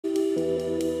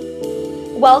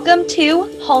Welcome to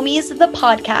Homies the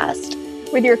Podcast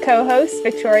with your co-hosts,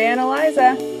 Victoria and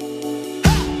Eliza.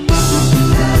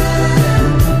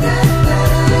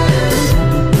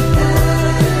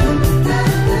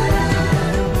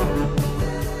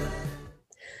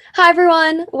 Hi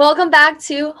everyone, welcome back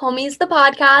to Homies the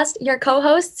Podcast. Your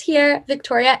co-hosts here,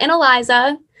 Victoria and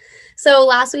Eliza. So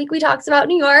last week we talked about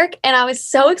New York and I was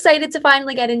so excited to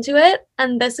finally get into it.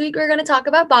 And this week we're going to talk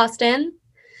about Boston.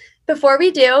 Before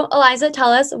we do, Eliza,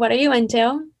 tell us, what are you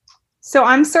into? So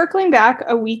I'm circling back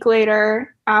a week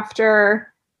later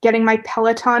after getting my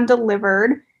Peloton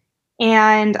delivered,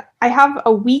 and I have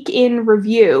a week in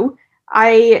review.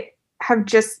 I have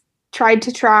just tried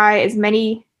to try as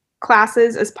many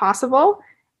classes as possible,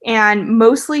 and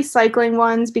mostly cycling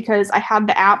ones because I had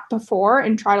the app before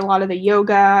and tried a lot of the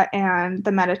yoga and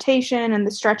the meditation and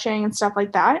the stretching and stuff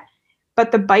like that.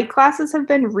 But the bike classes have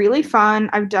been really fun.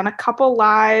 I've done a couple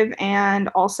live and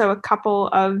also a couple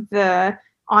of the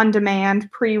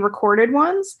on-demand pre-recorded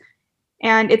ones.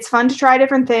 And it's fun to try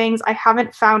different things. I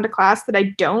haven't found a class that I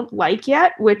don't like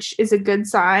yet, which is a good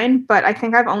sign. But I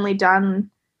think I've only done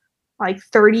like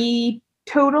 30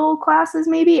 total classes,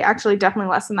 maybe. Actually, definitely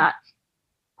less than that.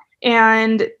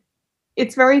 And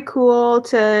it's very cool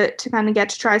to kind of get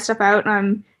to try stuff out.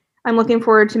 And I'm looking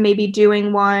forward to maybe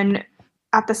doing one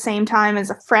at the same time as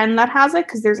a friend that has it,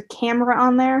 because there's a camera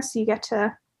on there, so you get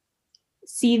to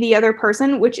see the other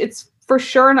person, which it's for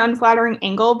sure an unflattering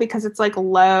angle because it's like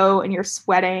low and you're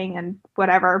sweating and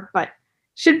whatever, but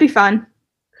should be fun.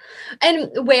 And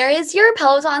where is your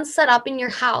Peloton set up in your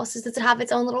house? Does it have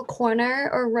its own little corner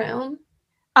or room?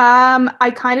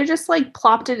 I kind of just like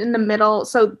plopped it in the middle.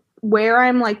 So where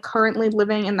I'm like currently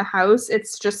living in the house,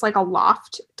 it's just like a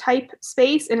loft type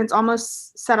space, and it's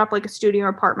almost set up like a studio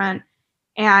apartment.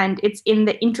 And it's in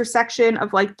the intersection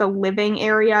of like the living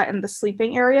area and the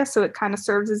sleeping area. So it kind of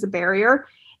serves as a barrier.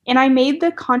 And I made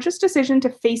the conscious decision to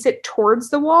face it towards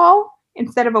the wall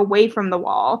instead of away from the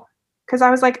wall. Because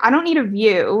I was like, I don't need a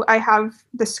view. I have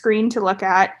the screen to look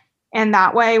at. And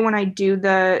that way, when I do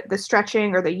the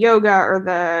stretching or the yoga or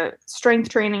the strength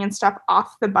training and stuff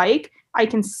off the bike, I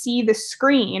can see the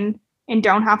screen and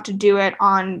don't have to do it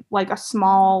on like a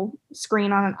small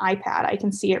screen on an iPad. I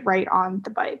can see it right on the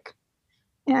bike.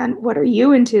 And what are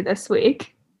you into this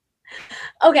week?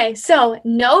 Okay, so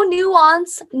no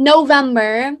nuance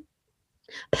November.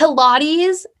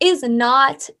 Pilates is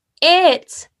not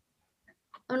it.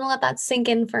 I'm going to let that sink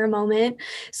in for a moment.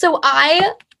 So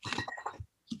I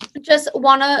just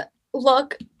want to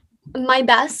look my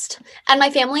best, and my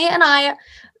family and I,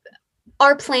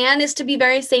 our plan is to be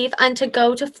very safe and to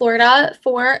go to Florida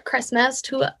for Christmas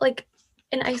to like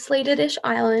an isolated-ish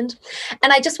island,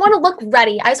 and I just want to look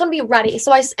ready. I just want to be ready.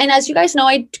 So and as you guys know,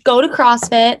 I go to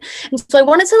CrossFit, and so I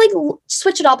wanted to like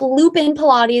switch it up, loop in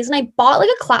Pilates, and I bought like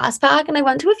a class pack, and I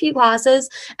went to a few classes.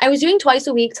 I was doing twice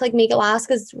a week to like make it last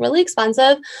because it's really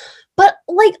expensive, but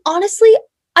like honestly,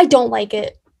 I don't like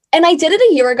it. And I did it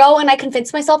a year ago, and I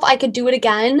convinced myself I could do it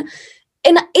again,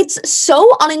 and it's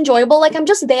so unenjoyable. Like I'm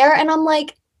just there, and I'm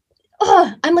like,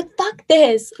 fuck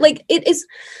this. Like it is.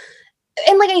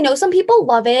 And like, I know some people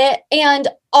love it, and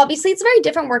obviously it's a very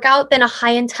different workout than a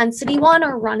high intensity one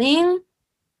or running,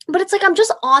 but it's like, I'm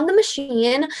just on the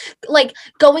machine, like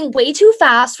going way too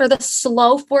fast for the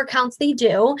slow 4 counts they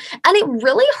do. And it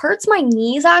really hurts my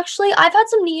knees. Actually, I've had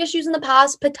some knee issues in the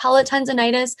past, patella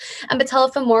tendonitis and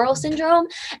patellofemoral syndrome.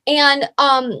 And,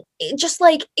 it just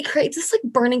like, it creates this like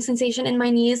burning sensation in my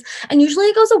knees, and usually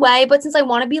it goes away. But since I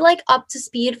want to be like up to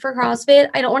speed for CrossFit,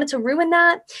 I don't want it to ruin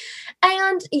that.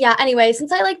 And yeah, anyway,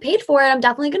 since I like paid for it, I'm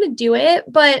definitely going to do it.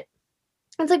 But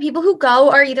it's like people who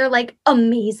go are either like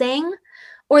amazing,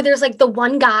 or there's like the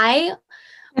one guy,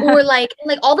 or like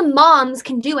all the moms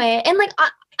can do it. And like,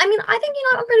 I mean, I think,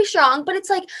 I'm pretty strong, but it's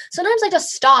like, sometimes I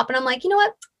just stop and I'm like, you know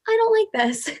what? I don't like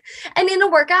this. And in a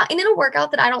workout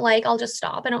that I don't like, I'll just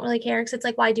stop. I don't really care. Cause it's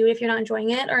like, why do it if you're not enjoying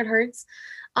it or it hurts?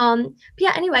 But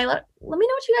yeah, anyway, let me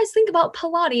know what you guys think about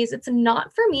Pilates. It's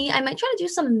not for me. I might try to do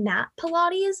some mat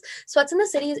Pilates. Sweats in the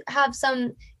City have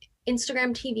some Instagram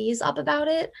TVs up about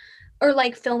it, or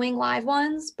like filming live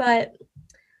ones, but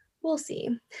we'll see.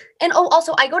 And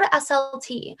also I go to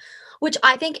SLT, which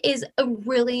I think is a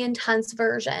really intense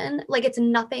version. Like it's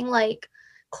nothing like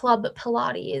Club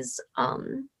Pilates,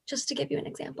 just to give you an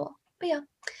example. But yeah.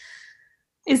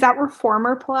 Is that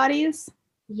Reformer Pilates?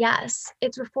 Yes,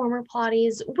 it's Reformer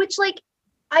Pilates, which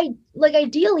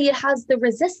ideally it has the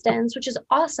resistance, which is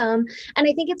awesome. And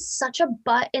I think it's such a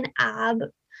butt and ab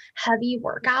heavy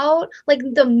workout. Like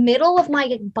the middle of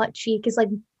my butt cheek is like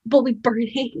fully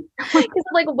burning because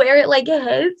of like where it like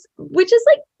hits, which is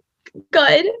like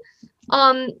good.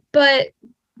 But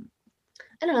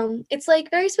I don't know. It's like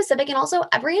very specific, and also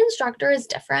every instructor is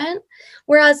different.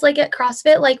 Whereas like at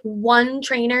CrossFit, like one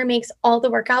trainer makes all the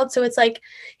workouts, so it's like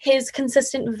his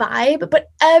consistent vibe.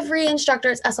 But every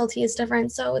instructor's SLT is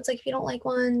different, so it's like if you don't like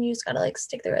one, you just gotta like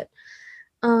stick through it.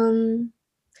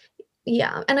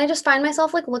 Yeah, and I just find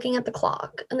myself like looking at the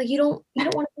clock, and like you don't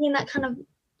want to be in that kind of.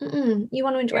 You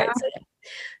want to enjoy it.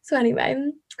 So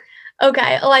anyway,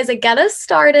 okay, Eliza, get us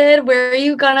started. Where are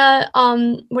you gonna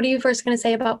what are you first gonna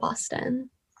say about Boston?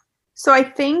 So I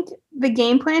think the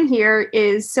game plan here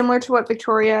is similar to what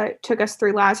Victoria took us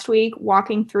through last week,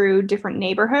 walking through different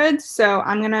neighborhoods. So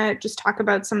I'm gonna just talk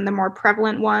about some of the more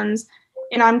prevalent ones,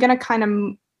 and I'm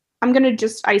gonna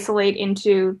just isolate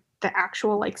into the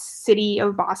actual like city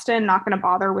of Boston, not gonna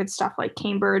bother with stuff like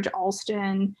Cambridge,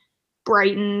 Allston,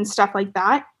 Brighton, stuff like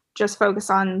that. Just focus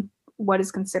on what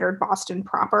is considered Boston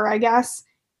proper, I guess.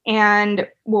 And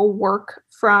we'll work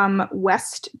from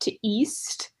west to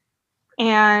east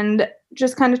and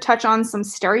just kind of touch on some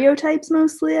stereotypes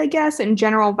mostly, I guess, and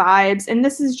general vibes. And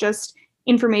this is just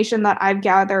information that I've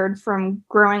gathered from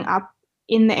growing up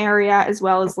in the area as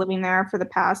well as living there for the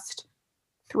past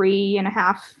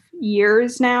 3.5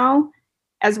 years now,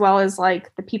 as well as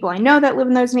like the people I know that live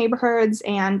in those neighborhoods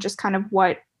and just kind of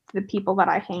what the people that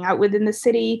I hang out with in the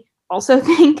city also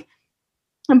think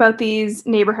about these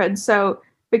neighborhoods. So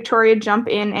Victoria, jump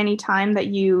in anytime that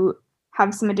you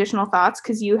have some additional thoughts,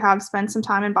 because you have spent some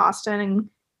time in Boston and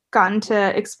gotten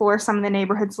to explore some of the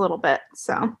neighborhoods a little bit.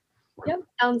 So yep,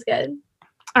 sounds good.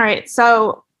 All right,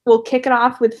 so we'll kick it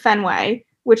off with Fenway,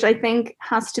 which I think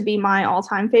has to be my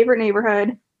all-time favorite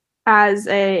neighborhood.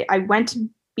 I went to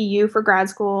BU for grad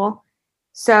school,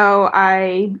 so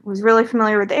I was really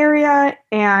familiar with the area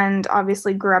and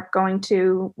obviously grew up going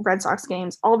to Red Sox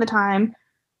games all the time,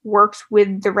 worked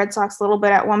with the Red Sox a little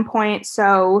bit at one point,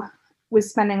 so was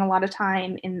spending a lot of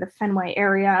time in the Fenway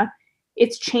area.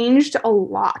 It's changed a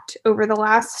lot over the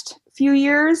last few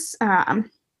years,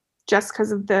 just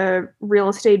because of the real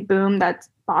estate boom that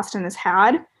Boston has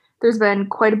had. There's been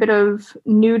quite a bit of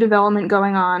new development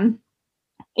going on.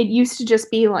 It used to just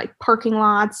be like parking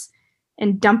lots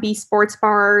and dumpy sports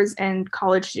bars and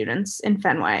college students in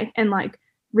Fenway and like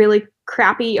really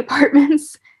crappy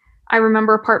apartments. I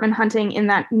remember apartment hunting in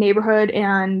that neighborhood,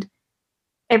 and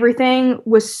everything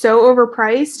was so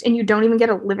overpriced and you don't even get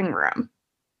a living room.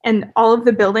 And all of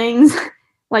the buildings,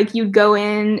 like you'd go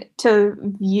in to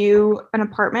view an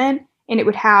apartment and it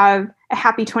would have a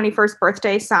happy 21st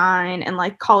birthday sign and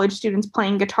like college students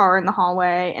playing guitar in the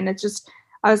hallway. And it's just,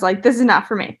 I was like, this is not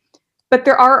for me. But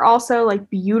there are also like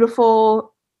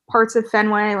beautiful parts of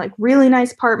Fenway, like really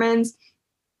nice apartments,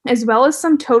 as well as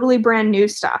some totally brand new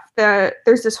stuff.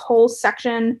 There's this whole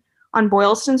section on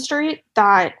Boylston Street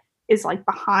that is like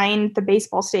behind the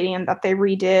baseball stadium that they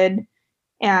redid,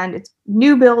 and it's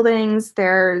new buildings.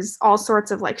 There's all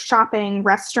sorts of like shopping,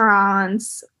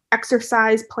 restaurants,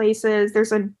 exercise places.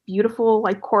 There's a beautiful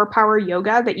like core power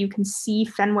yoga that you can see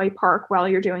Fenway Park while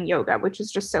you're doing yoga, which is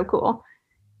just so cool.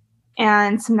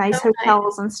 And some nice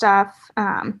hotels and stuff.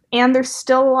 And there's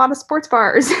still a lot of sports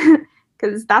bars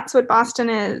because that's what Boston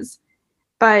is.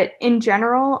 But in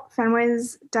general, Fenway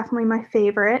is definitely my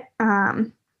favorite.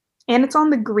 And it's on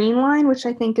the Green Line, which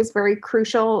I think is very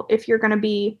crucial if you're going to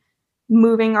be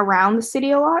moving around the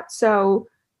city a lot. So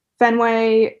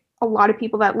Fenway, a lot of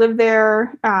people that live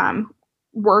there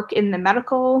work in the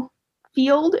medical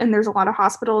field, and there's a lot of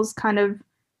hospitals kind of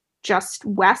just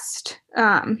west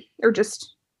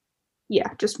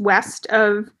just west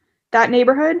of that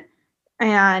neighborhood,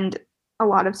 and a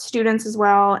lot of students as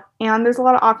well. And there's a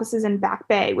lot of offices in Back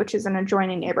Bay, which is an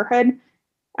adjoining neighborhood.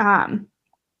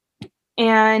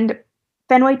 And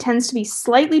Fenway tends to be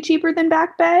slightly cheaper than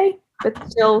Back Bay,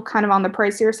 but still kind of on the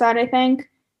pricier side, I think.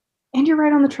 And you're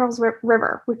right on the Charles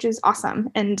River, which is awesome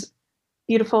and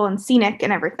beautiful and scenic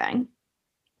and everything.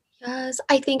 Yes,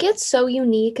 I think it's so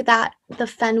unique that the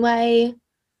Fenway,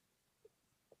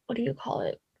 what do you call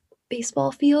it?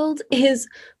 Baseball field is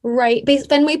right.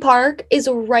 Fenway Park is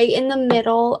right in the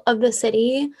middle of the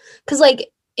city. Because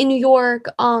like in New York,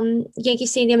 Yankee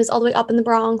Stadium is all the way up in the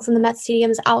Bronx, and the Mets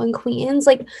Stadium is out in Queens.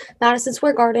 Like Madison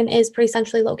Square Garden is pretty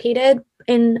centrally located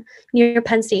near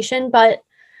Penn Station, but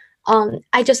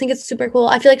I just think it's super cool.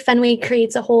 I feel like Fenway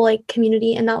creates a whole like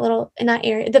community in that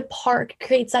area. The park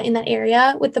creates that in that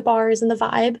area with the bars and the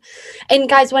vibe. And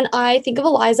guys, when I think of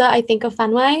Eliza, I think of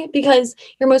Fenway because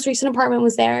your most recent apartment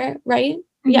was there, right?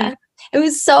 Mm-hmm. Yeah. It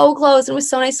was so close, and it was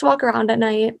so nice to walk around at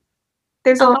night.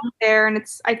 There's a lot there, and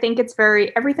I think it's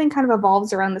everything kind of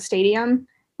evolves around the stadium,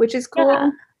 which is cool. Yeah.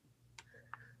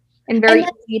 And very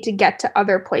easy to get to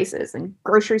other places, and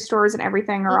grocery stores and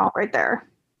everything are all right there.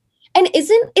 And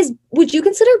would you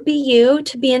consider BU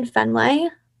to be in Fenway?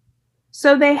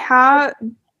 So they have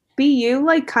BU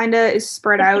like kind of is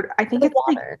spread out. I think The it's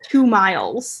like water. 2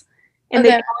 miles. And they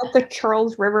Okay. call it the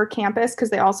Charles River campus because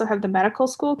they also have the medical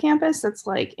school campus that's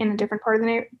like in a different part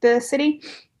of the city.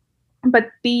 But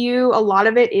BU, a lot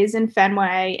of it is in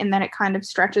Fenway, and then it kind of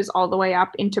stretches all the way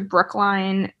up into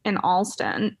Brookline and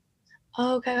Allston.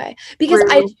 Okay. Because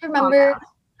I just remember,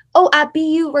 Comcast. at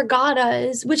BU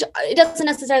Regattas, which it doesn't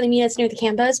necessarily mean it's near the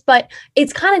campus, but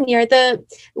it's kind of near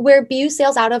where BU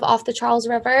sails out of off the Charles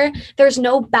River. There's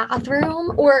no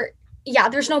bathroom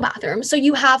there's no bathroom. So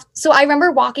I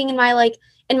remember walking in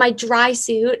my dry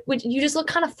suit, which you just look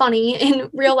kind of funny in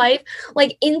real life,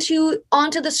 like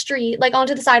onto the street, like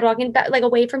onto the sidewalk and like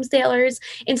away from sailors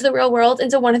into the real world,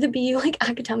 into one of the BU like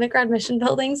academic admission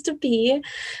buildings to pee.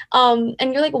 And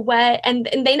you're like wet and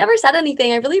they never said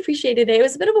anything. I really appreciated it. It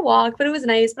was a bit of a walk, but it was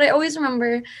nice. But I always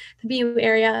remember the BU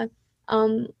area.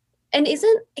 And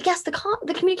I guess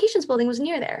the communications building was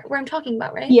near there where I'm talking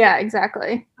about, right? Yeah,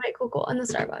 exactly. Right, cool. And the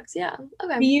Starbucks, yeah.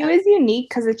 Okay. BU is unique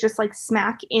because it's just like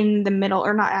smack in the middle,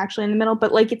 or not actually in the middle,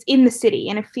 but like it's in the city,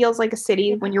 and it feels like a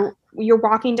city when you're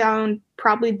walking down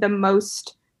probably the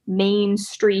most main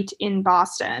street in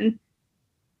Boston.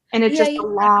 And it's just a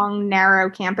long, narrow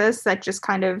campus that just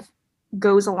kind of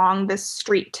goes along this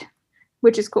street,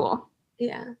 which is cool.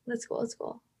 Yeah, that's cool. That's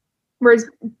cool. Whereas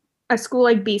a school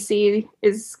like BC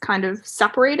is kind of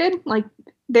separated. Like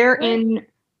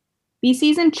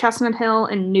BC's in Chestnut Hill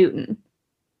and Newton.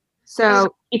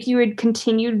 So if you had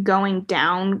continued going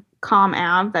down Com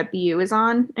Ave that BU is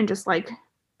on, and just like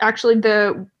actually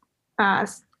the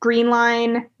Green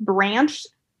Line branch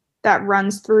that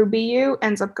runs through BU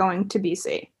ends up going to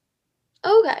BC.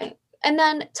 Okay. And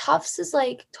then Tufts is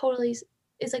like far.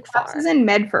 Tufts is in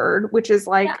Medford, which is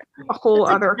like a whole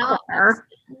other corner.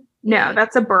 No,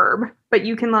 that's a burb, but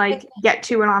you can like get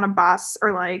to it on a bus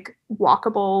or like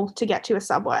walkable to get to a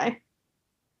subway.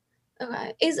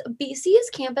 Okay. Is BC's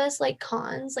campus like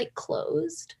cons like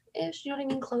closed-ish? You know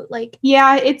what I mean?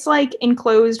 Yeah, it's like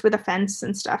enclosed with a fence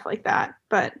and stuff like that,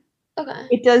 but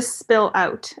it does spill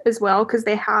out as well because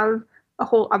they have a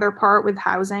whole other part with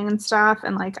housing and stuff,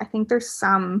 and like I think there's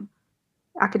some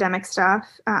academic stuff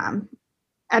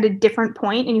at a different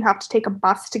point, and you have to take a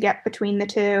bus to get between the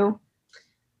two.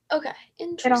 Okay,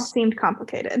 interesting. It all seemed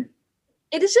complicated.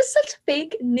 It is just such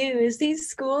fake news. These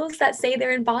schools that say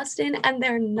they're in Boston and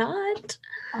they're not.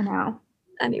 I know.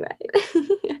 Anyway.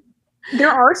 There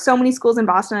are so many schools in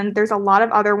Boston. There's a lot of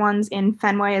other ones in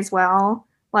Fenway as well,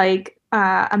 like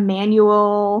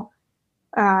Emmanuel.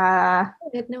 I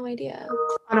had no idea.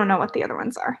 I don't know what the other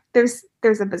ones are. There's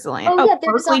a bazillion.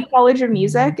 Berklee College of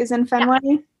Music is in Fenway.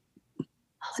 Yeah.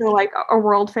 So like a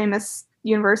world famous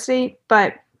university,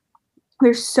 but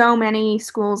there's so many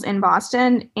schools in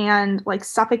Boston, and like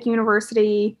Suffolk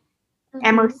University,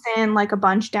 Emerson, like a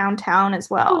bunch downtown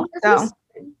as well.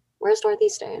 Where's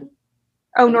Northeastern?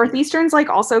 Oh, Northeastern's like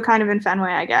also kind of in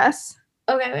Fenway, I guess.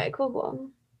 Okay, cool.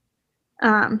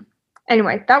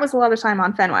 Anyway, that was a lot of time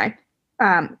on Fenway.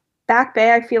 Back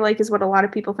Bay, I feel like, is what a lot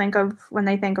of people think of when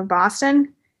they think of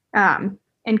Boston. And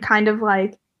kind of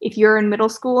like if you're in middle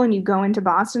school and you go into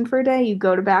Boston for a day, you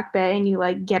go to Back Bay and you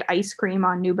like get ice cream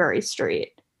on Newbury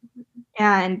Street.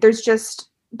 And there's just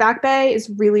Back Bay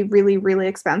is really, really, really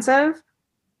expensive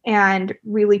and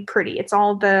really pretty. It's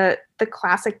all the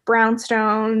classic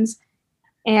brownstones,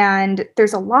 and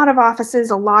there's a lot of offices,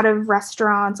 a lot of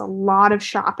restaurants, a lot of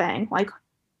shopping. Like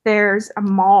there's a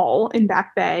mall in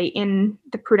Back Bay in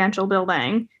the Prudential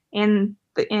Building and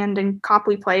in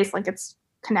Copley Place, like it's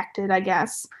connected, I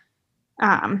guess.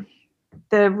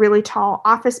 The really tall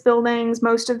office buildings,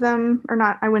 most of them are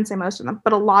not, I wouldn't say most of them,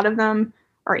 but a lot of them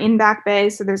are in Back Bay.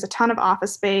 So there's a ton of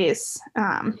office space,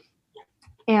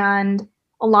 and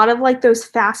a lot of like those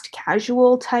fast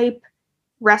casual type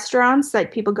restaurants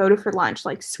that people go to for lunch,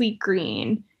 like Sweet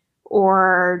Green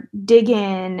or Dig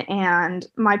In, and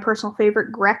my personal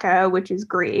favorite, Greco, which is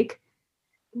Greek.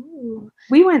 Ooh.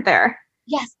 We went there.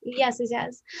 Yes. I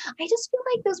just feel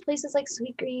like those places like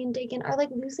Sweet Green, Dig In are like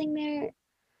losing their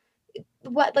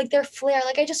flair.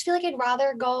 Like I just feel like I'd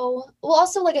rather go. Well,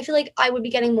 also like I feel like I would be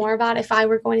getting more of that if I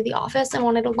were going to the office and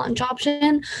wanted a lunch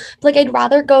option. But, like I'd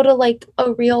rather go to like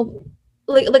a real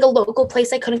like a local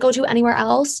place I couldn't go to anywhere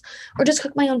else, or just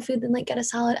cook my own food than like get a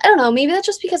salad. I don't know. Maybe that's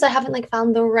just because I haven't like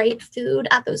found the right food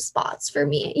at those spots for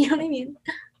me. You know what I mean?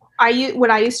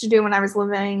 What I used to do when I was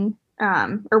living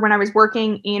or when I was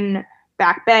working in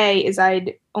Back Bay is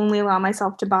I'd only allow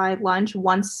myself to buy lunch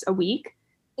once a week.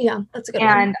 Yeah, that's a good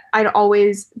one.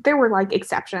 And there were like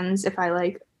exceptions if I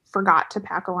like forgot to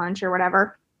pack a lunch or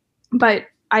whatever. But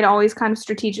I'd always kind of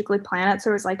strategically plan it. So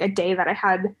it was like a day that I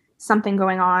had something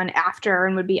going on after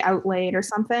and would be out late or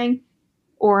something,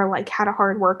 or like had a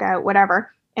hard workout,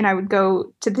 whatever. And I would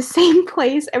go to the same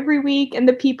place every week, and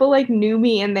the people like knew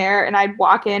me in there, and I'd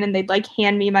walk in and they'd like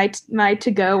hand me my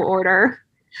to-go order.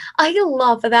 I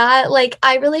love that. Like,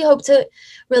 I really hope to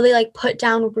really like put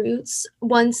down roots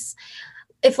once,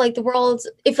 if like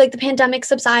the pandemic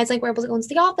subsides, like we're able to go into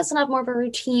the office and have more of a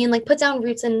routine, like put down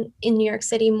roots in New York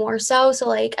City more so. So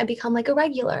like I become like a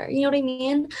regular, you know what I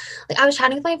mean? Like I was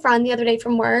chatting with my friend the other day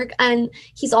from work, and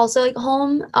he's also like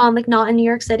home, like not in New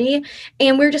York City.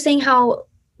 And we were just saying how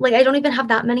like I don't even have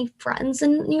that many friends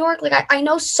in New York. Like I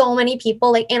know so many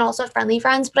people, like, and also friendly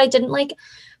friends, but I didn't like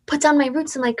put down my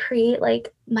roots and like create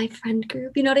like my friend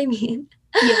group, you know what I mean?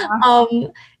 Yeah.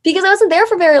 Because I wasn't there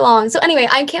for very long. So anyway,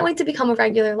 I can't wait to become a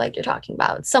regular like you're talking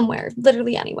about, somewhere,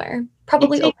 literally anywhere.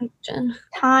 Probably It takes open kitchen.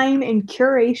 time and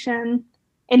curation.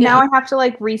 And Yeah. now I have to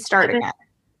like restart again.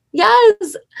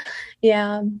 Yes.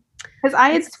 Yeah. Because I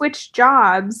had switched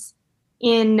jobs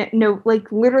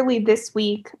like literally this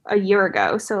week a year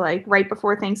ago. So like right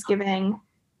before Thanksgiving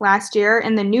last year.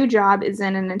 And the new job is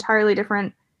in an entirely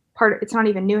different part. It's not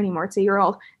even new anymore. It's a year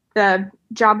old. The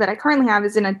job that I currently have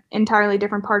is in an entirely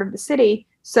different part of the city.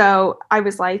 So I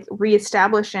was like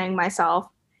reestablishing myself.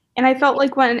 And I felt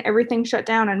like when everything shut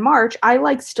down in March, I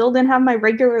like still didn't have my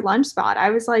regular lunch spot. I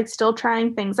was like still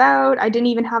trying things out. I didn't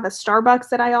even have a Starbucks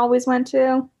that I always went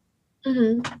to.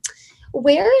 Mm-hmm.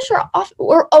 Where is your off,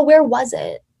 or where was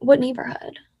it? What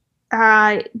neighborhood?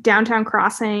 Downtown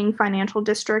Crossing Financial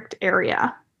District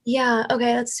area. Yeah,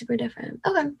 okay, that's super different.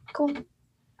 Okay, cool.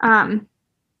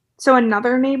 So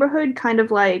another neighborhood kind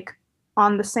of like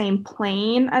on the same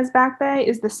plane as Back Bay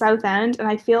is the South End, and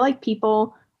I feel like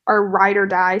people are ride or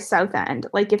die South End.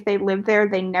 Like if they live there,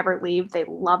 they never leave. They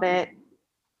love it.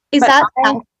 Is But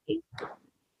that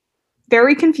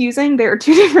very confusing. There are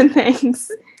two different things.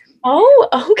 Oh,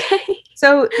 okay.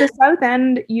 So the South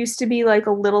End used to be like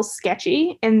a little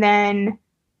sketchy, and then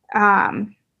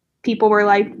people were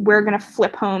like, we're going to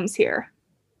flip homes here.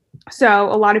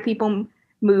 So a lot of people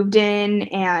moved in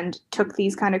and took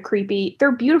these kind of creepy,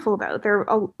 they're beautiful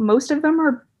though. Most of them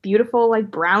are beautiful,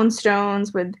 like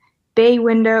brownstones with bay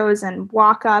windows and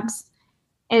walk-ups,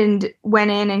 and went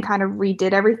in and kind of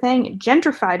redid everything,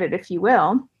 gentrified it, if you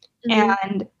will. Mm-hmm.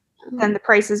 And then the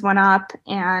prices went up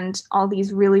and all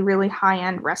these really, really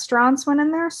high-end restaurants went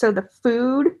in there. So the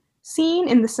food scene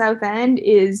in the South End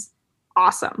is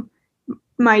awesome.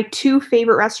 My two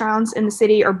favorite restaurants in the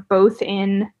city are both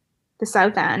in the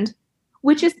South End,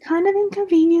 which is kind of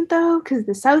inconvenient though, because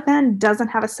the South End doesn't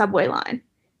have a subway line.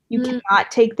 You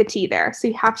cannot take the T there. So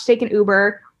you have to take an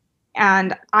Uber.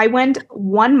 And I went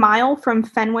 1 mile from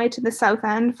Fenway to the South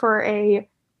End for a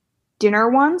dinner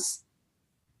once,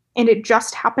 and it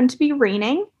just happened to be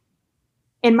raining,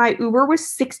 and my Uber was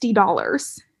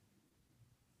 $60.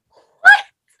 What?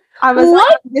 I was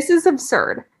like, this is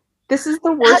absurd. This is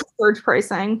the worst surge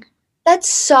pricing. That's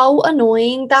so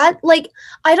annoying. That, like,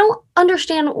 I don't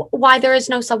understand why there is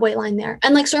no subway line there.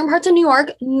 And, like, certain parts of New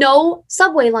York, no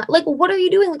subway line. Like, what are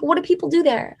you doing? Like, what do people do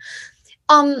there?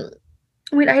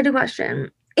 Wait, I had a question.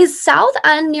 Is South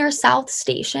End near South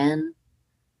Station?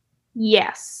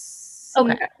 Yes.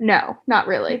 Okay. No, not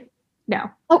really. No.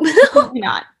 Oh,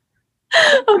 not.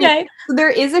 Okay. So there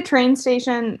is a train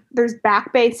station. There's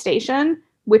Back Bay Station,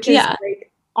 which is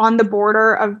like on the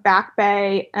border of Back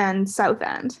Bay and South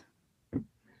End.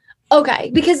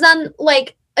 Okay, because then,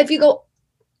 like, if you go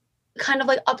kind of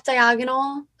like up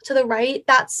diagonal to the right,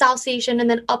 that's South Station, and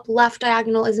then up left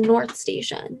diagonal is North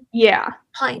Station. Yeah.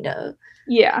 Kind of.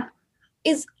 Yeah.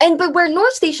 But where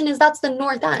North Station is, that's the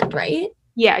North End, right?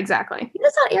 Yeah, exactly.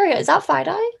 What's that area? Is that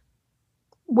Fidei?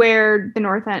 Where the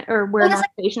North End, or where North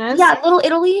Station is? Yeah, Little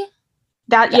Italy.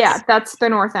 Yeah, that's the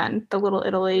North End, the Little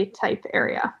Italy type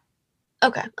area.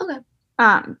 Okay.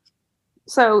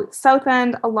 So South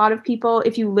End, a lot of people,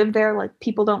 if you live there, like,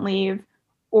 people don't leave.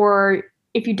 Or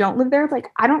if you don't live there, like,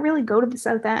 I don't really go to the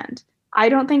South End. I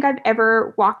don't think I've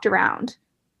ever walked around.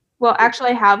 Well,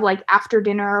 actually I have, like, after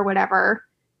dinner or whatever.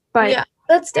 But yeah,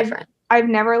 that's different. I've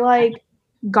never, like,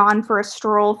 gone for a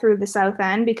stroll through the South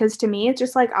End, because to me it's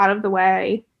just like out of the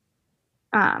way.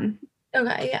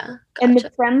 Okay, yeah. Gotcha. And the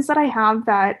friends that I have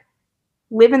that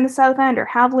live in the South End or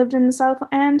have lived in the South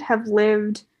End have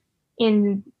lived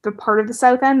in the part of the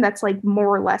South End that's like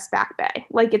more or less Back Bay.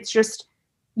 Like, it's just,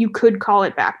 you could call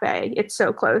it Back Bay. It's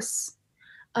so close.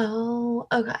 Oh,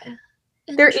 okay.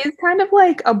 There is kind of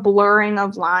like a blurring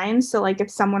of lines. So like if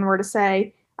someone were to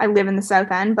say, I live in the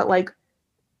South End, but like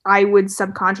I would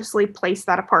subconsciously place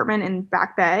that apartment in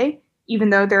Back Bay, even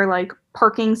though their like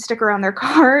parking sticker on their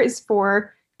car is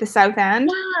for the South End.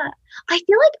 Yeah, I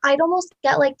feel like I'd almost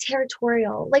get like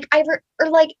territorial. Like or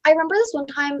like I remember this one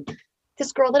time,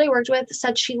 this girl that I worked with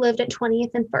said she lived at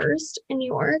 20th and First in New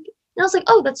York, and I was like,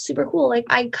 oh, that's super cool. Like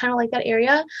I kind of like that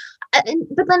area,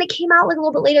 but then it came out like a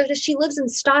little bit later that she lives in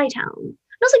Stuytown. And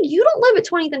I was like, you don't live at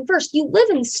 20th and First. You live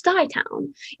in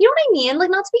Stuytown. You know what I mean?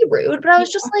 Like not to be rude, but I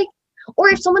was just like, or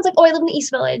if someone's like, oh, I live in the East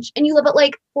Village, and you live at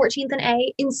like 14th and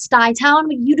A in Stuytown,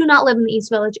 but you do not live in the East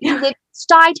Village. You live in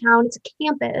Stuytown. It's a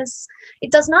campus.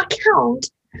 It does not count.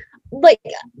 Like,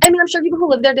 I mean, I'm sure people who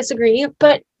live there disagree,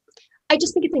 but I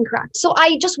just think it's incorrect. So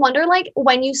I just wonder, like,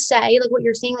 when you say, like, what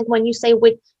you're saying, like, when you say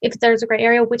which, if there's a gray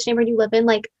area, which neighborhood you live in,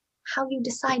 like, how you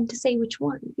decide to say which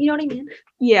one. You know what I mean?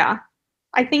 Yeah.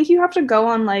 I think you have to go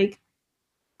on like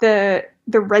the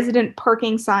resident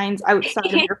parking signs outside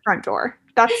of your front door.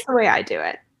 That's the way I do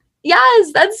it.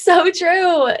 Yes, that's so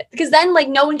true. Because then, like,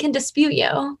 no one can dispute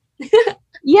you.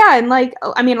 Yeah, and like,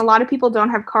 I mean, a lot of people don't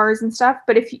have cars and stuff,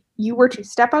 but if you were to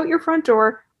step out your front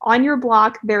door on your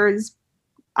block,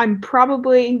 I'm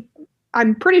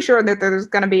pretty sure that there's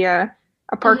going to be a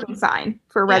parking sign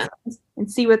for residents, and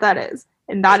see what that is.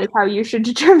 And that is how you should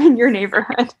determine your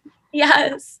neighborhood.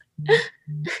 Yes.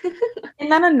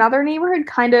 And then another neighborhood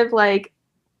kind of like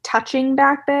touching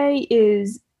Back Bay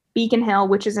is Beacon Hill,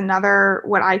 which is another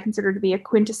what I consider to be a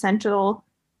quintessential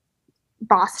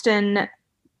Boston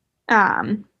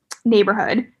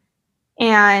neighborhood.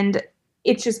 And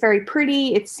it's just very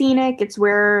pretty. It's scenic. It's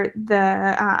where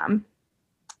the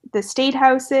State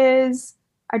House is.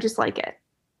 I just like it.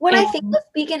 When I think of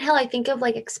Beacon Hill, I think of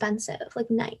like expensive,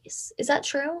 like nice. Is that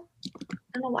true? I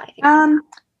don't know why I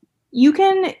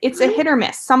think it's a hit or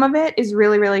miss. Some of it is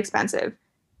really, really expensive.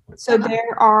 So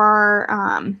there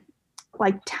are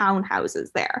like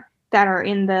townhouses there that are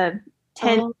in the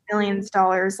 $10 million,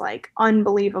 like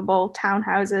unbelievable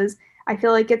townhouses. I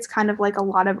feel like it's kind of like a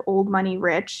lot of old money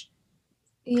rich.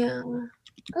 Yeah.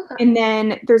 Okay. And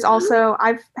then there's also,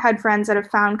 I've had friends that have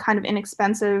found kind of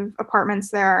inexpensive apartments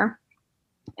there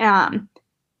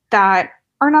that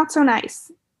are not so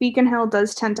nice. Beacon Hill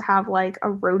does tend to have like a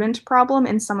rodent problem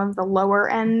in some of the lower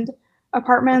end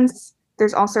apartments.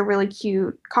 There's also really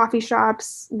cute coffee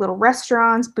shops, little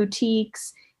restaurants,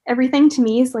 boutiques. Everything to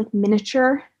me is like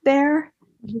miniature there.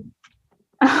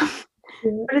 But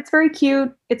it's very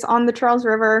cute. It's on the Charles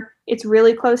River. It's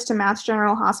really close to Mass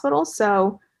General Hospital.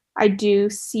 So I do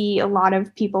see a lot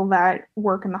of people that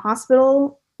work in the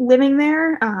hospital living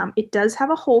there. It does have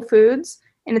a Whole Foods,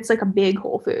 and it's like a big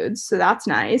Whole Foods. So that's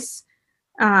nice.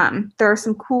 There are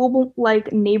some cool like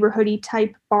neighborhoody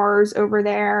type bars over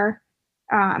there.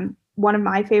 One of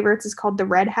my favorites is called the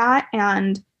Red Hat,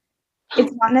 and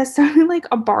it's not necessarily like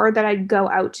a bar that I'd go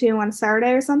out to on a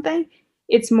Saturday or something.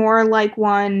 It's more like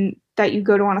one that you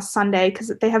go to on a Sunday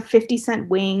because they have 50-cent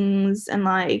wings and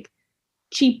like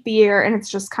cheap beer, and it's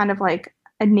just kind of like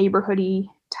a neighborhoody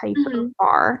type of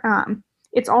bar.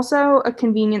 It's also a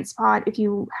convenient spot if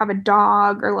you have a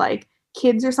dog or like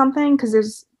kids or something, because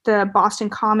there's the Boston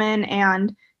Common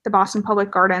and the Boston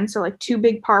Public Garden, so like two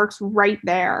big parks right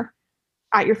there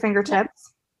at your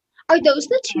fingertips. Are those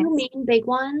the two main big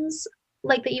ones,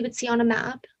 like that you would see on a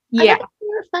map? Yeah.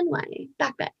 Or Fenway,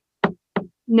 Back Bay.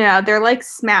 No, they're like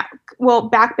well,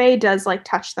 Back Bay does like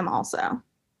touch them also.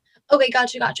 Okay,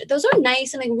 gotcha. Those are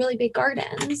nice and like really big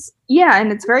gardens. Yeah,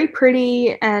 and it's very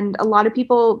pretty, and a lot of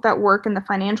people that work in the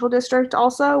financial district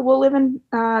also will live in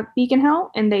Beacon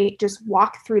Hill, and they just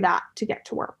walk through that to get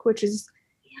to work, which is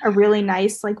a really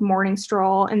nice like morning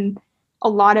stroll. And a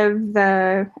lot of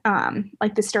the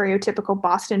like the stereotypical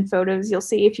Boston photos you'll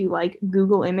see if you like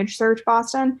Google image search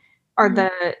Boston are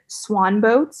the swan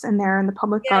boats, and they're in the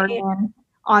public garden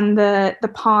on the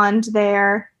pond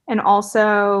there. And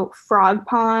also Frog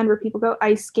Pond, where people go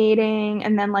ice skating,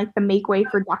 and then like the Make Way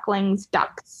for Ducklings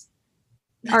ducks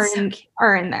are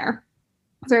in there.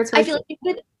 So it's I feel like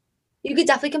you could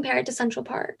definitely compare it to Central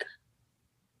Park.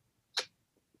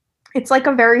 It's like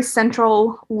a very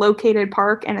central located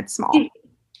park, and it's small.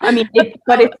 I mean,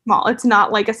 but it's small. It's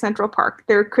not like a Central Park.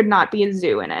 There could not be a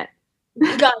zoo in it.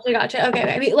 Gotcha.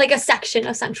 Okay. I mean, like a section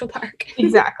of Central Park.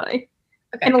 Exactly.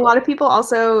 Okay, and a lot of people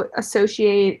also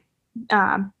associate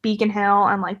Beacon Hill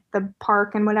and like the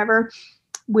park and whatever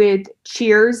with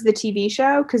Cheers, the TV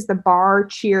show, because the bar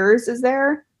Cheers is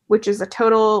there, which is a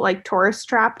total like tourist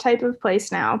trap type of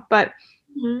place now. But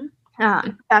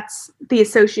that's the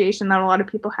association that a lot of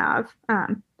people have.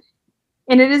 And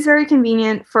it is very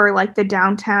convenient for like the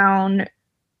downtown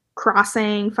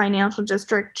Crossing Financial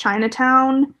District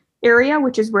Chinatown area,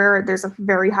 which is where there's a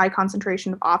very high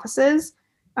concentration of offices.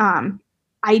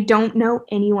 I don't know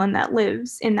anyone that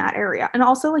lives in that area. And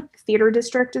also like the theater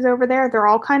district is over there. They're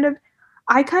all kind of,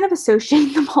 I kind of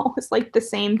associate them all as like the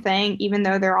same thing, even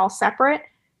though they're all separate.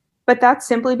 But that's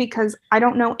simply because I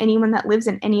don't know anyone that lives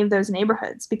in any of those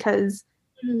neighborhoods because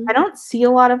I don't see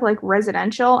a lot of like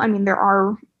residential. I mean, there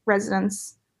are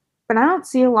residents, but I don't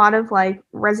see a lot of like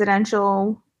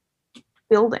residential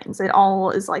buildings. It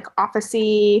all is like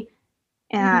officey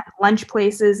and lunch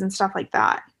places and stuff like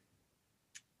that.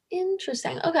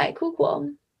 Interesting. Okay,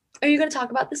 cool. Are you going to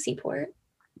talk about the Seaport?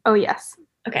 Oh, yes.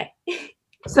 Okay.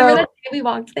 So remember that day we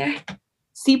walked there?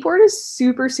 Seaport is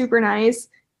super, super nice.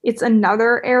 It's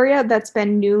another area that's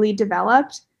been newly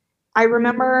developed. I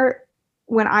remember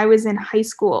when I was in high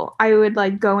school, I would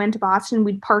like go into Boston,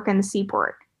 we'd park in the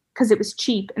Seaport because it was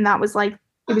cheap and that was like,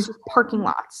 it was just parking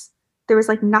lots. There was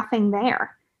like nothing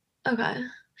there. Okay.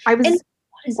 I was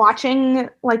watching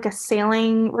like a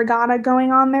sailing regatta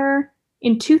going on there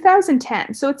in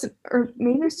 2010. So it's, or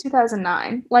maybe it was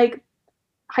 2009, like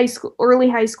high school, early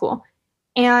high school.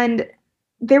 And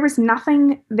there was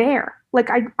nothing there. Like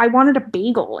I wanted a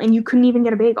bagel and you couldn't even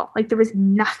get a bagel. Like there was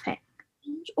nothing.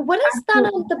 What is that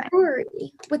on the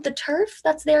brewery with the turf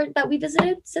that's there that we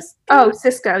visited? Cisco? Oh,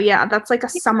 Cisco. Yeah. That's like a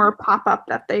summer pop-up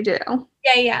that they do.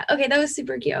 Yeah. Okay. That was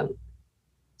super cute.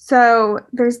 So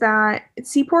there's that.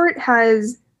 Seaport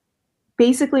has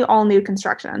basically all new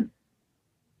construction.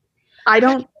 I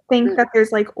don't think that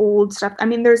there's like old stuff. I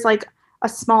mean, there's like a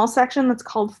small section that's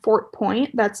called Fort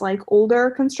Point that's like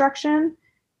older construction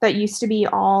that used to be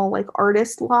all like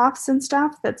artist lofts and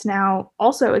stuff that's now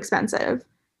also expensive.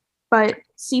 But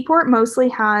Seaport mostly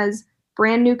has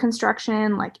brand new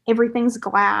construction, like everything's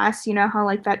glass, you know how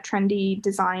like that trendy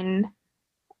design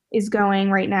is going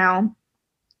right now.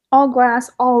 All glass,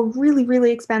 all really,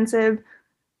 really expensive.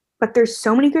 But there's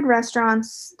so many good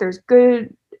restaurants, there's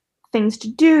good things to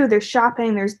do, there's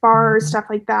shopping, there's bars, stuff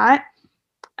like that.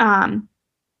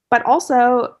 But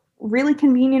also really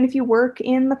convenient if you work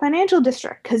in the financial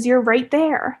district because you're right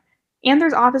there. And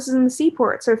there's offices in the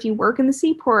Seaport. So if you work in the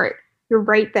Seaport, you're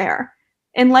right there.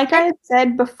 And like I had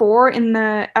said before in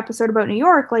the episode about New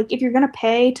York, like if you're going to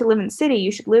pay to live in the city,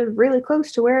 you should live really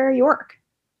close to where you work.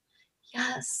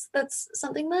 Yes, that's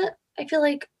something that I feel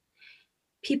like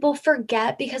people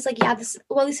forget because like at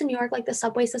least in New York, like the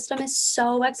subway system is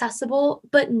so accessible,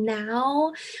 but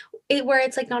now where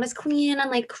it's like not as clean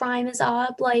and like crime is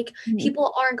up, like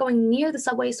people aren't going near the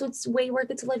subway, so it's way worth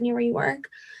it to live near where you work.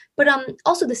 But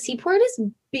also the Seaport is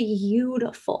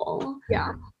beautiful.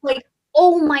 Yeah. Like,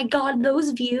 oh my God,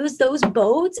 those views, those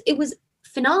boats, it was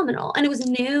phenomenal and it was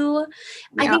new.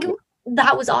 Yeah. I think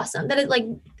that was awesome. That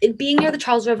it being near the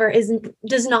Charles River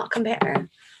does not compare.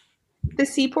 The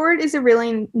Seaport is a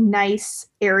really nice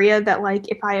area that like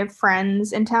if I have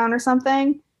friends in town or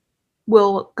something,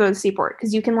 we'll go to Seaport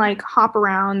because you can like hop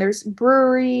around. There's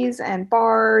breweries and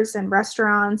bars and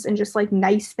restaurants and just like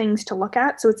nice things to look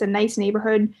at. So it's a nice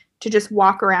neighborhood to just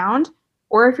walk around.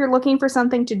 Or if you're looking for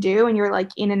something to do and you're like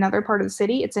in another part of the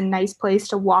city, it's a nice place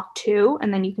to walk to.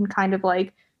 And then you can kind of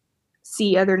like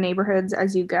see other neighborhoods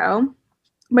as you go.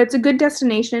 But it's a good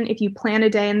destination if you plan a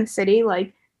day in the city,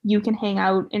 like you can hang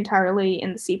out entirely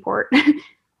in the Seaport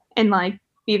and like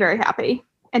be very happy,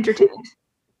 entertained.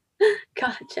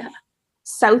 Gotcha.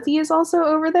 Southie is also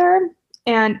over there.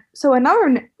 And so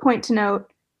another point to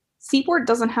note, Seaport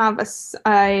doesn't have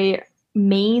a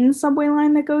main subway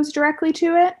line that goes directly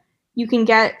to it. You can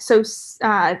get,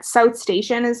 South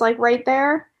Station is like right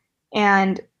there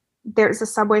and there's a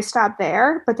subway stop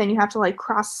there, but then you have to like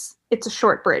cross, it's a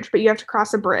short bridge, but you have to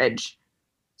cross a bridge.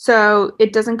 So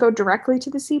it doesn't go directly to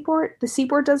the Seaport. The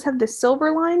Seaport does have the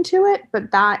Silver Line to it,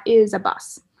 but that is a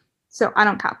bus. So I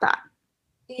don't count that.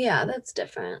 Yeah, that's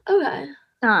different. Okay.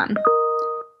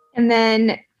 And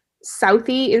then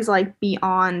Southie is like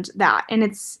beyond that. And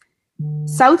it's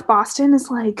South Boston is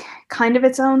like kind of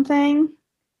its own thing,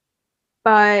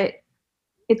 but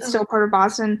it's still part of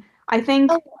Boston. I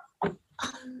think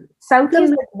Southie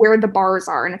is like where the bars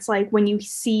are. And it's like when you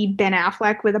see Ben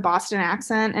Affleck with a Boston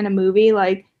accent in a movie,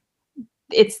 like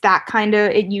it's that kind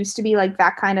of, it used to be like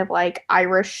that kind of like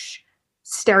Irish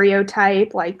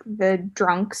stereotype, like the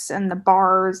drunks and the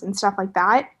bars and stuff like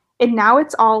that. And now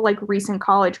it's all like recent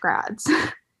college grads.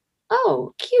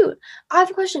 Oh, cute. I have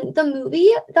a question. The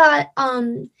movie that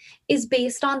is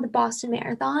based on the Boston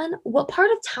Marathon, what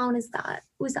part of town is that?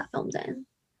 Was that filmed in?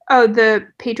 Oh, the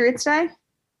Patriots Day?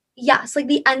 Yes, like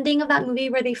the ending of that movie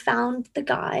where they found the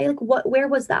guy. Like where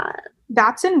was that?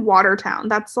 That's in Watertown.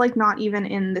 That's like not even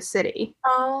in the city.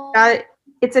 Oh.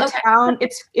 It's a town.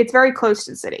 It's very close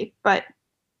to the city, but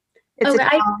it's a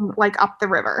town like up the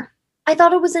river. I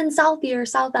thought it was in Southie or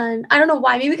South End. I don't know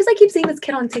why. Maybe because I keep seeing this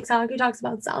kid on TikTok who talks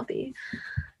about Southie.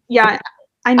 Yeah,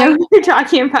 I know who you're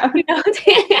talking about. You know?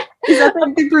 Is that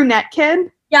like the brunette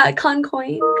kid? Yeah,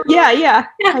 Concoin. Yeah.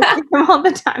 I see him all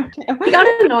the time too. He got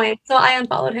annoyed, so I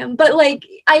unfollowed him. But like,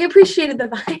 I appreciated the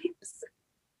vibes.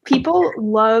 People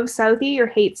love Southie or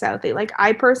hate Southie. Like,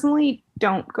 I personally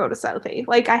don't go to Southie.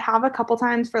 Like, I have a couple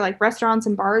times for like restaurants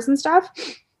and bars and stuff,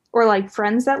 or like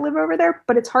friends that live over there,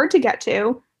 but it's hard to get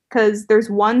to because there's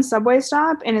one subway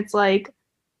stop and it's like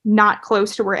not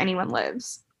close to where anyone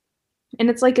lives. And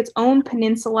it's like its own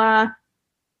peninsula.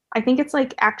 I think it's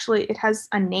like actually it has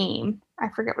a name. I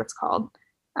forget what it's called.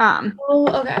 Oh,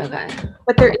 okay.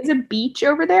 But there is a beach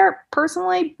over there.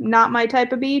 Personally, not my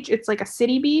type of beach. It's like a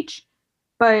city beach.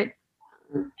 But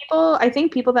I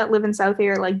think people that live in Southie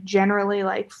are like generally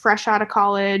like fresh out of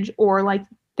college or like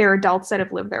they're adults that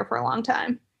have lived there for a long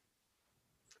time.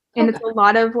 And it's a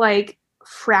lot of like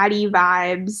fratty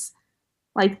vibes,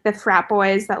 like the frat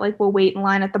boys that like will wait in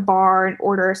line at the bar and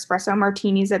order espresso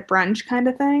martinis at brunch kind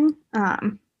of thing.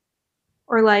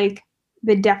 Or like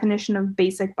the definition of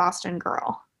basic Boston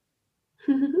girl.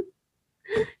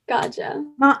 Gotcha.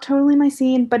 Not totally my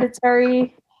scene, but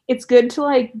it's good to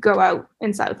like go out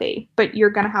in Southie, but you're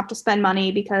gonna have to spend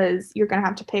money because you're gonna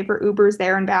have to pay for Ubers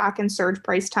there and back and surge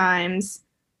price times.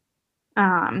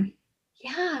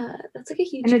 Yeah, that's like a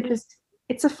huge. And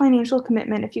it's a financial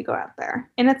commitment if you go out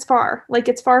there, and it's far. Like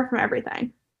it's far from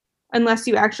everything, unless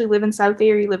you actually live in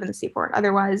Southie or you live in the Seaport.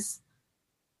 Otherwise,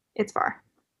 it's far.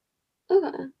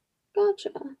 Okay,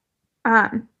 gotcha.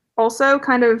 Also,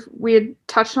 kind of we had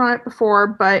touched on it before,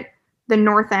 but the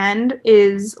North End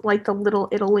is like the Little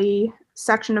Italy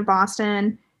section of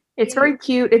Boston. It's very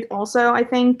cute. It also, I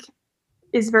think,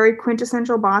 is very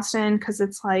quintessential Boston because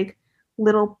it's like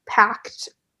little packed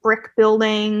brick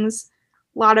buildings,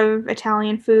 a lot of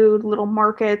Italian food, little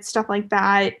markets, stuff like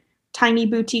that, tiny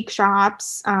boutique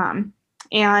shops,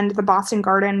 and the Boston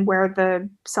Garden where the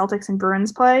Celtics and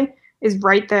Bruins play is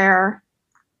right there.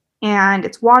 And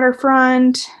it's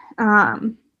waterfront,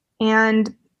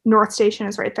 and North Station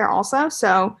is right there also.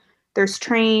 So there's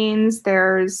trains,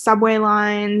 there's subway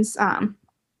lines.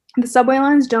 The subway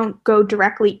lines don't go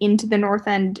directly into the North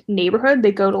End neighborhood.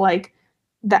 They go to like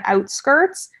the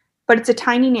outskirts, but it's a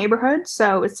tiny neighborhood.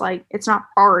 So it's like, it's not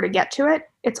far to get to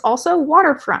it. It's also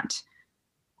waterfront,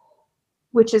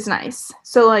 which is nice.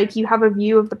 So like you have a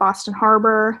view of the Boston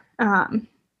Harbor,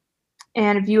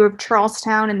 and a view of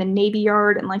Charlestown and the Navy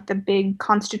Yard and like the big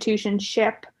Constitution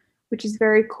ship, which is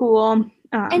very cool.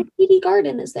 And TD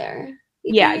Garden is there.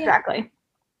 Yeah, exactly.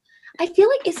 I feel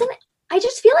like I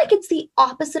just feel like it's the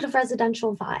opposite of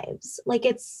residential vibes. Like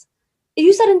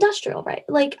you said industrial, right?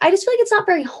 Like I just feel like it's not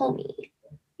very homey.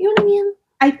 You know what I mean?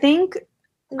 I think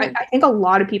a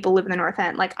lot of people live in the North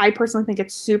End. Like I personally think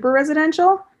it's super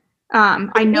residential.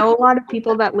 I know a lot of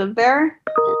people that live there,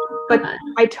 but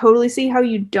I totally see how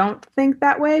you don't think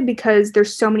that way because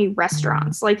there's so many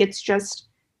restaurants. Like it's just,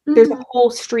 there's a whole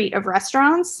street of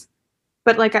restaurants,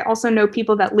 but like I also know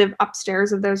people that live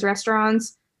upstairs of those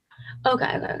restaurants. Okay.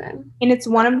 And it's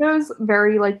one of those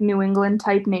very like New England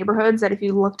type neighborhoods that if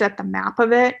you looked at the map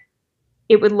of it,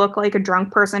 it would look like a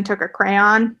drunk person took a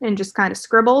crayon and just kind of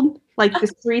scribbled. Like the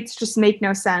streets just make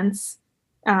no sense.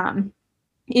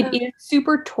 It is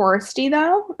super touristy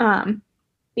though,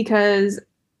 because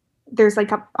there's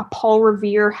like a Paul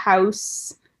Revere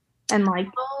house and like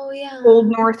Old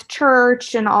North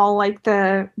Church and all like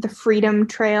the Freedom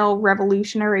Trail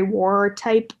Revolutionary War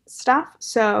type stuff.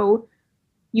 So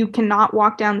you cannot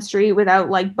walk down the street without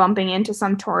like bumping into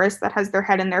some tourist that has their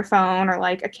head in their phone or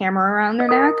like a camera around their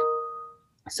neck.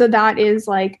 So that is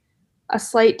like a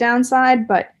slight downside,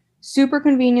 but super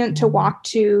convenient to walk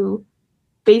to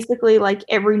basically like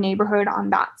every neighborhood on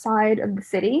that side of the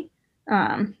city.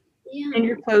 And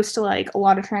you're close to like a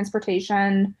lot of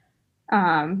transportation.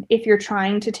 If you're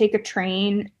trying to take a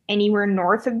train anywhere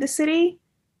north of the city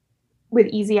with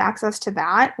easy access to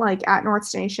that, like at North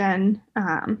Station,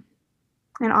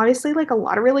 and obviously like a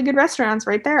lot of really good restaurants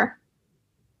right there.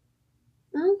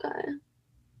 Okay.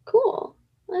 Cool.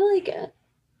 I like it.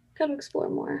 Gotta explore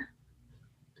more.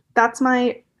 That's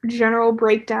my general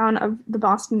breakdown of the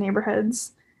Boston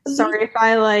neighborhoods. Sorry if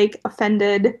I like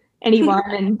offended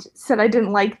anyone and said I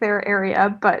didn't like their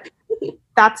area, but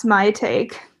that's my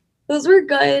take. Those were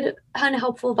good and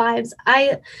helpful vibes.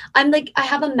 I'm like, I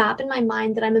have a map in my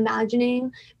mind that I'm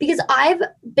imagining because I've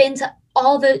been to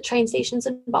all the train stations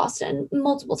in Boston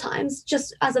multiple times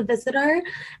just as a visitor.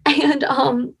 And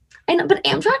but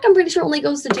Amtrak, I'm pretty sure only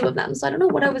goes to 2 of them. So I don't know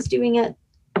what I was doing at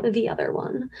the other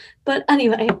one. But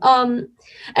anyway, and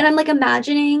I'm like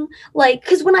imagining like,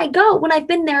 because when I've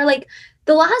been there, like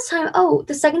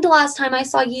the second to last time I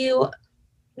saw you,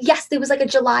 yes, there was like a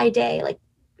July day, like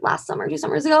last summer, 2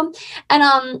 summers ago.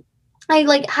 And I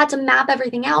like had to map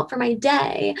everything out for my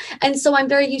day. And so I'm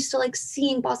very used to like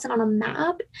seeing Boston on a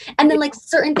map. And then like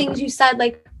certain things you said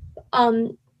like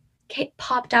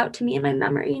popped out to me in my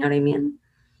memory, you know what I mean?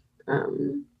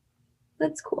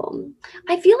 That's cool.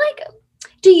 I feel like,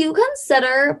 do you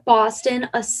consider Boston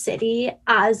a city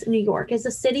as New York is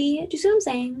a city? Do you see what I'm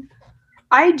saying?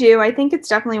 I do. I think it's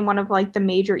definitely one of like the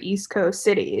major East Coast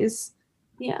cities.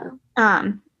 Yeah.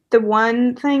 The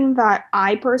one thing that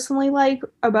I personally like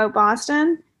about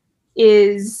Boston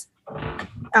is,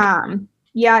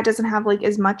 it doesn't have like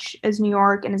as much as New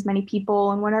York and as many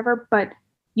people and whatever, but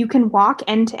you can walk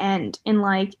end to end. And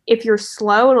like, if you're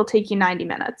slow, it'll take you 90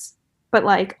 minutes. But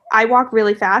like, I walk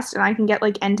really fast and I can get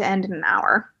like end to end in an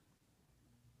hour.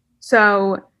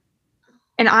 So,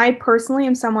 and I personally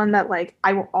am someone that like,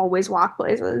 I will always walk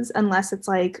places unless it's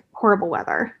like horrible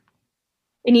weather.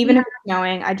 And even if it's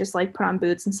snowing, I just like put on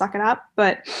boots and suck it up.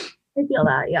 But I feel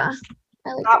that, yeah.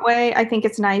 That way, I think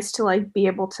it's nice to like be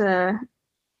able to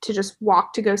just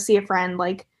walk to go see a friend.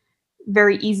 Like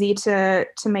very easy to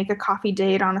make a coffee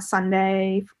date on a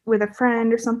Sunday with a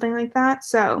friend or something like that.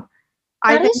 So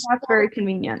I think that's very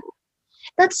convenient.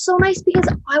 That's so nice because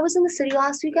I was in the city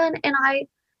last weekend and I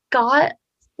got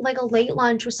like a late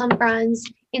lunch with some friends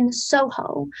in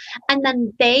Soho, and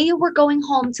then they were going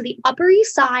home to the Upper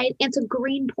East Side and to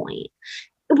Greenpoint,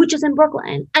 which is in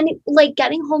Brooklyn. And like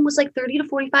getting home was like 30 to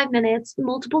 45 minutes,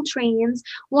 multiple trains.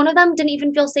 One of them didn't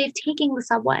even feel safe taking the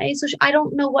subway. So I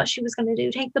don't know what she was going to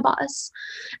do, take the bus.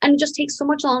 And it just takes so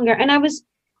much longer. And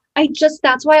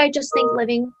that's why I just think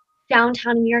living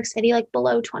downtown in New York City, like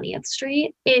below 20th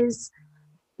Street is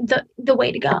the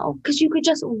way to go. Because you could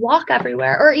just walk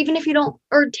everywhere. Or even if you don't,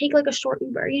 or take like a short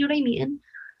Uber, you know what I mean?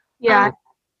 Yeah.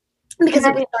 Because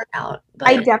it was dark out. But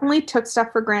I definitely took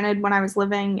stuff for granted when I was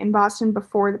living in Boston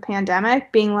before the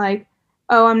pandemic, being like,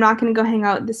 oh, I'm not going to go hang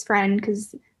out with this friend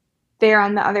because they're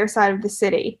on the other side of the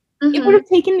city. Mm-hmm. It would have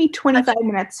taken me 25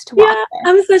 minutes to walk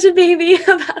there. I'm such a baby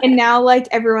about it. And now, like,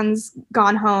 everyone's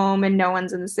gone home and no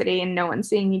one's in the city and no one's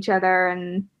seeing each other.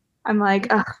 And I'm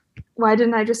like, ugh, why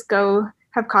didn't I just go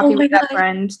have coffee with that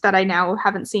friend that I now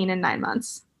haven't seen in 9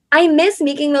 months? I miss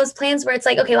making those plans where it's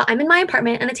like, okay, well, I'm in my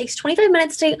apartment and it takes 25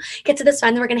 minutes to get to this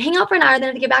friend. Then we're going to hang out for an hour. Then I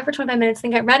have to get back for 25 minutes.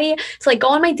 Then get ready to like go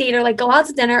on my date or like go out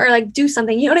to dinner or like do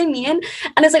something. You know what I mean?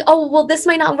 And it's like, oh, well, this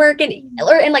might not work. And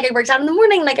like I worked out in the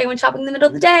morning. Like I went shopping in the middle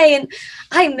of the day. And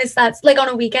I miss that. Like on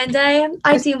a weekend day,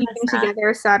 I do miss that.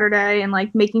 Together Saturday and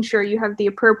like making sure you have the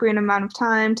appropriate amount of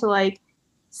time to like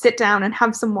sit down and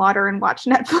have some water and watch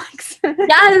Netflix.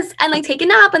 Yes, and like take a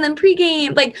nap and then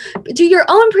pregame, like do your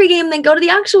own pregame, then go to the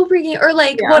actual pregame or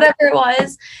like whatever it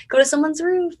was, go to someone's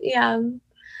roof. Yeah,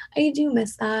 I do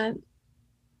miss that.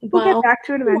 We'll get back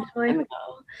to it eventually.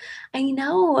 I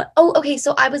know. Oh, okay.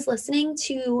 So I was listening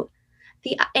to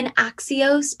an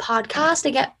Axios podcast. I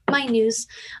get my news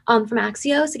from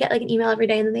Axios. I get like an email every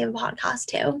day, and then they have a podcast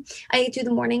too. I do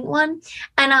the morning one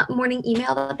and morning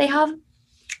email that they have.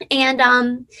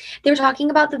 And they were talking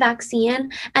about the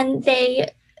vaccine, and they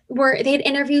had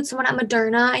interviewed someone at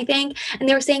Moderna, I think, and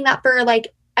they were saying that for like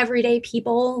everyday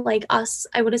people like us,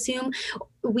 I would assume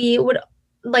we would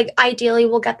like ideally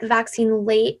we'll get the vaccine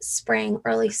late spring,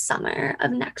 early summer of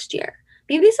next year.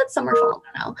 Maybe they said summer, fall,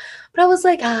 I don't know. But I was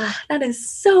like, that is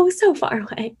so far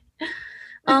away.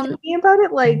 Thinking about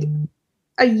it, like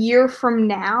a year from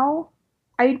now,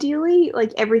 ideally,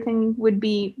 like everything would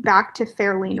be back to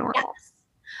fairly normal. Yes.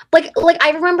 Like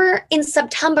I remember in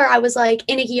September, I was like,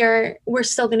 in a year, we're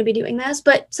still going to be doing this.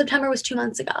 But September was 2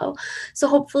 months ago. So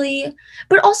hopefully,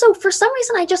 but also for some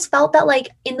reason, I just felt that like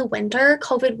in the winter,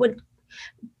 COVID would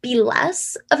be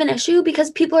less of an issue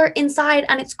because people are inside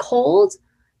and it's cold.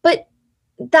 But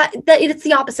that it's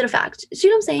the opposite effect. See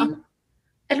what I'm saying?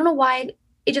 I don't know why.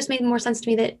 It just made more sense to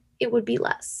me that it would be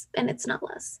less, and it's not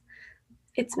less.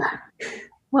 It's more.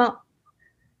 Well,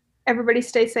 everybody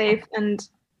stay safe and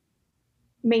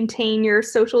maintain your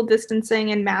social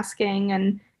distancing and masking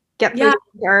and get through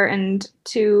winter and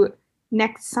to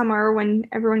next summer when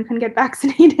everyone can get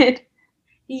vaccinated.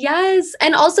 Yes.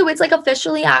 And also it's like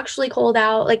officially actually cold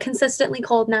out, like consistently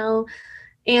cold now.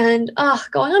 And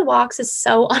going on walks is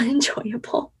so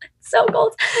unenjoyable. It's so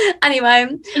cold.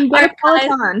 Anyway. Get a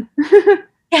Peloton.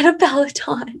 Get a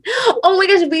Peloton. Oh my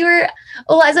gosh,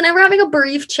 Liza and I were having a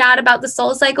brief chat about the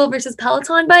SoulCycle versus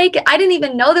Peloton bike. I didn't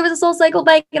even know there was a SoulCycle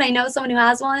bike, and I know someone who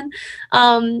has one.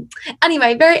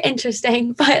 Anyway, very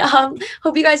interesting. But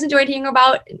hope you guys enjoyed hearing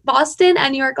about Boston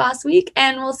and New York last week,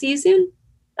 and we'll see you soon.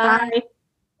 Bye.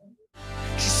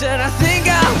 She said, I think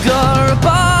I'll go to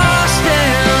Boston.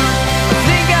 I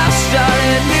think I'll start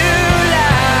a new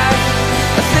life.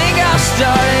 I think I'll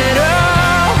start